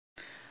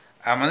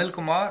I'm Anil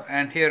Kumar,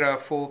 and here are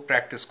 4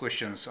 practice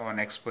questions on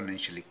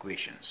exponential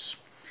equations.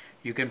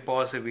 You can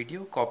pause the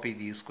video, copy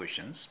these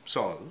questions,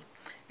 solve,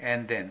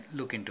 and then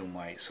look into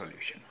my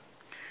solution.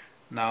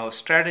 Now,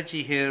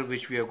 strategy here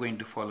which we are going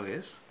to follow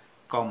is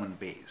common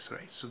base,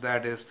 right? So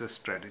that is the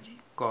strategy,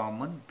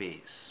 common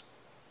base.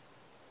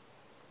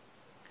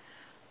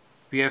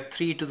 We have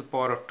 3 to the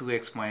power of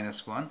 2x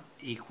minus 1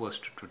 equals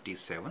to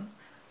 27.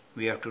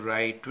 We have to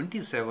write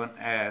 27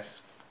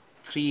 as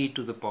 3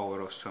 to the power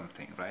of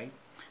something, right?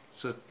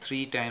 So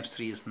 3 times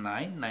 3 is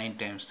 9, 9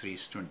 times 3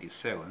 is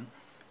 27.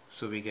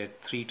 So we get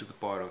 3 to the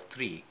power of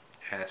 3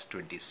 as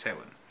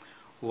 27.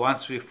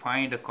 Once we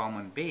find a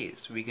common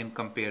base, we can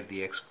compare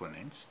the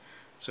exponents.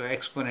 So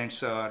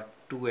exponents are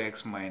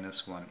 2x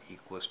minus 1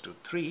 equals to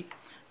 3.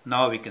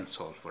 Now we can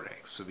solve for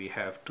x. So we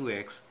have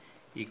 2x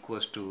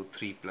equals to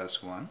 3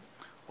 plus 1,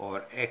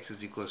 or x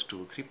is equals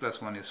to 3 plus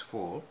 1 is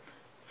 4.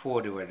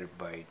 4 divided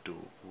by 2,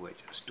 which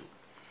is 2.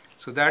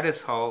 So that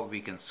is how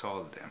we can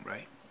solve them,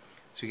 right?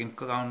 So you can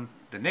count.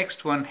 The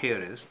next one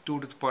here is 2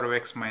 to the power of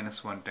x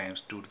minus 1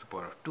 times 2 to the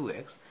power of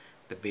 2x.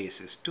 The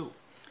base is 2.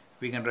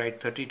 We can write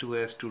 32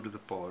 as 2 to the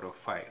power of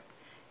 5.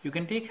 You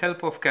can take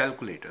help of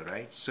calculator,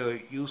 right? So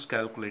use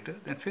calculator,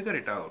 then figure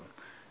it out.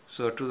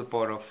 So 2 to the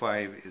power of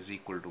 5 is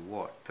equal to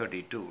what?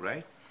 32,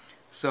 right?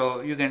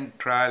 So you can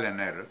trial and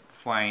error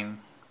find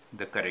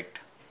the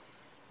correct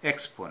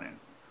exponent.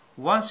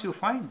 Once you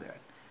find that,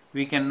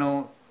 we can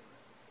know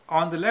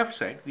on the left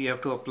side we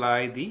have to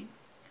apply the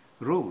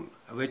rule,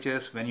 which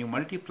is when you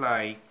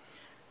multiply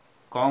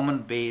common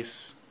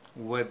base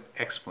with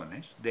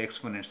exponents, the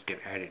exponents get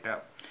added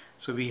up.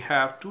 So we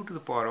have 2 to the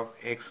power of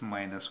x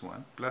minus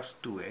 1 plus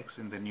 2x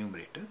in the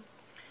numerator.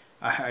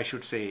 I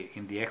should say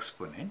in the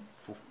exponent,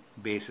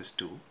 base is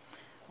 2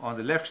 on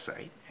the left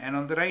side, and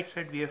on the right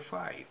side we have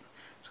 5.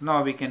 So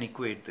now we can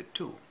equate the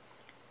two.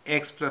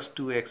 X plus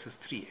 2x is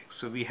 3x.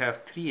 So we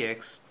have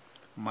 3x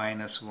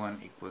minus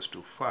 1 equals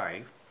to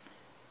 5.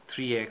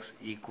 3x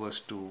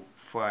equals to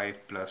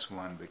 5 plus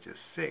 1, which is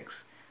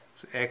 6.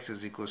 So x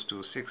is equals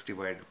to 6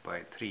 divided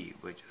by 3,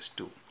 which is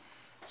 2.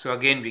 So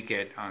again we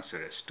get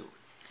answer as 2.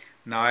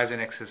 Now as an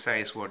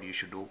exercise, what you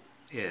should do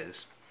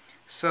is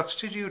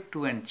substitute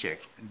 2 and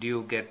check, do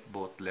you get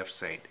both left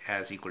side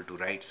as equal to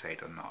right side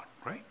or not,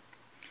 right?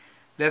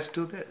 Let's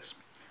do this.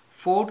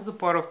 4 to the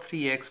power of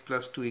 3x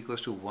plus 2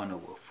 equals to 1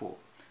 over 4.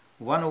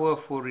 1 over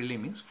 4 really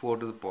means 4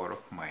 to the power of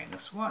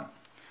minus 1.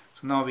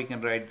 So now we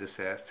can write this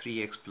as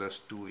 3x plus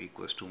 2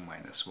 equals to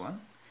minus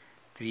 1.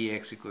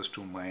 3x equals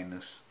to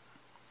minus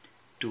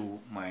 2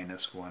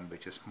 minus 1,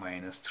 which is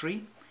minus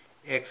 3.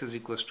 X is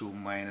equals to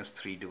minus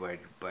 3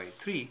 divided by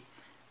 3.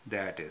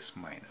 That is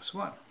minus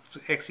 1. So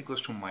x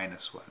equals to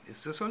minus 1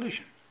 is the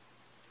solution.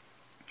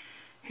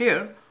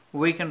 Here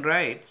we can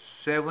write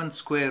 7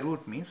 square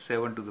root means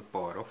 7 to the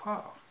power of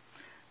half.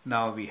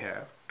 Now we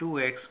have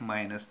 2x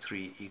minus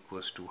 3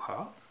 equals to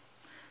half.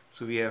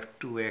 So we have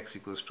 2x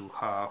equals to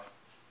half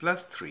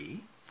plus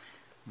 3,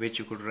 which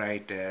you could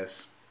write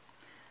as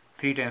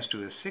 3 times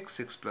 2 is 6,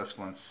 6 plus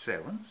 1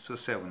 7, so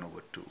 7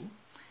 over 2.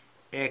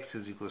 X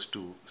is equals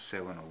to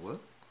 7 over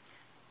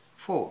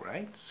 4,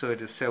 right? So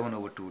it is 7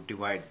 over 2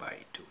 divided by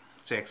 2.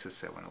 So x is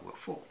 7 over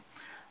 4.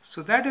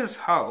 So that is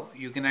how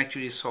you can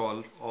actually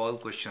solve all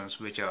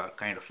questions which are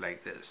kind of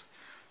like this.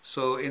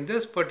 So in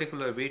this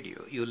particular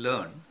video, you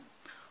learn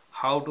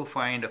how to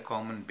find a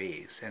common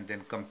base and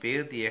then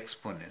compare the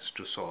exponents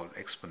to solve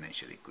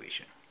exponential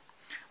equation.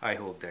 I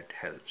hope that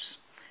helps.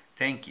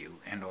 Thank you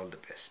and all the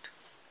best.